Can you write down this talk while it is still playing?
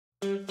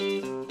When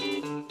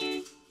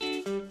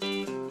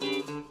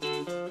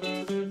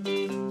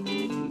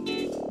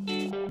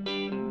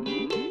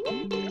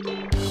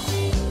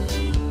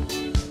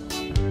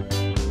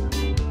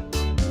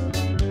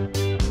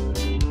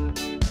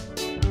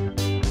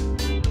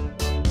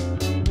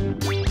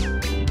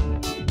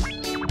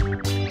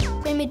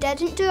we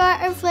didn't do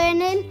art of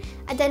learning,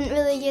 I didn't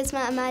really use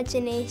my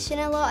imagination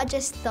a lot. I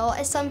just thought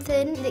of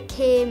something that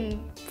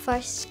came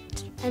first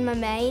in my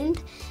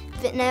mind.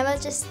 But now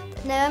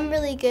I'm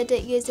really good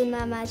at using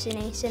my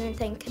imagination and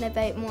thinking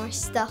about more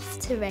stuff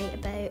to write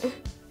about.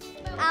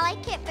 I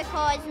like it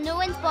because no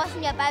one's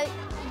bossing you about.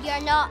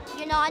 You're not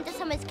under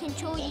someone's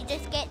control. You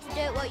just get to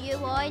do it what you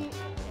want.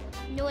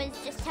 No one's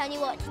just telling you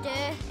what to do.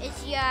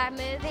 It's your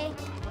movie.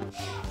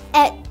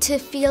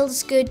 It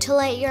feels good to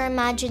let your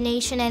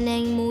imagination and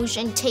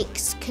emotion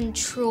takes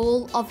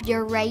control of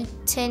your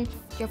writing.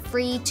 You're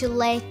free to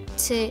let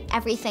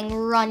everything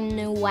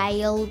run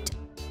wild.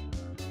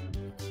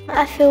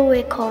 I feel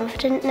really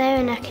confident now,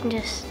 and I can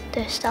just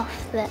do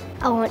stuff that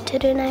I want to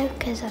do now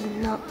because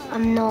I'm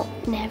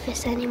not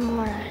nervous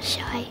anymore or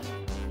shy.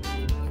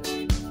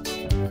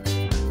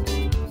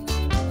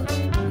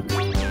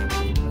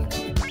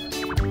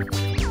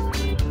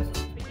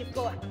 You've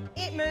got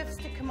 8 moves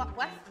to come up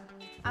with.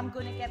 I'm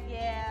going to give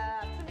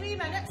you 3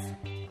 minutes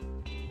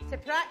to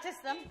practice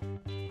them.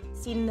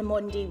 Seeing them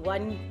on day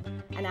 1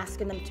 and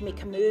asking them to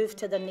make a move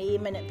to their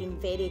name and it being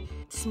very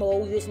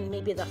small, using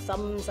maybe their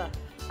thumbs or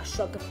a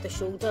shrug of the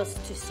shoulders,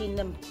 to seeing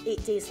them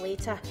 8 days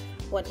later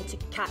wanting to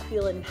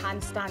cartwheel and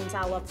handstands.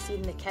 I love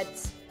seeing the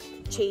kids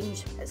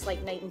change. It's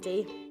like night and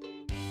day.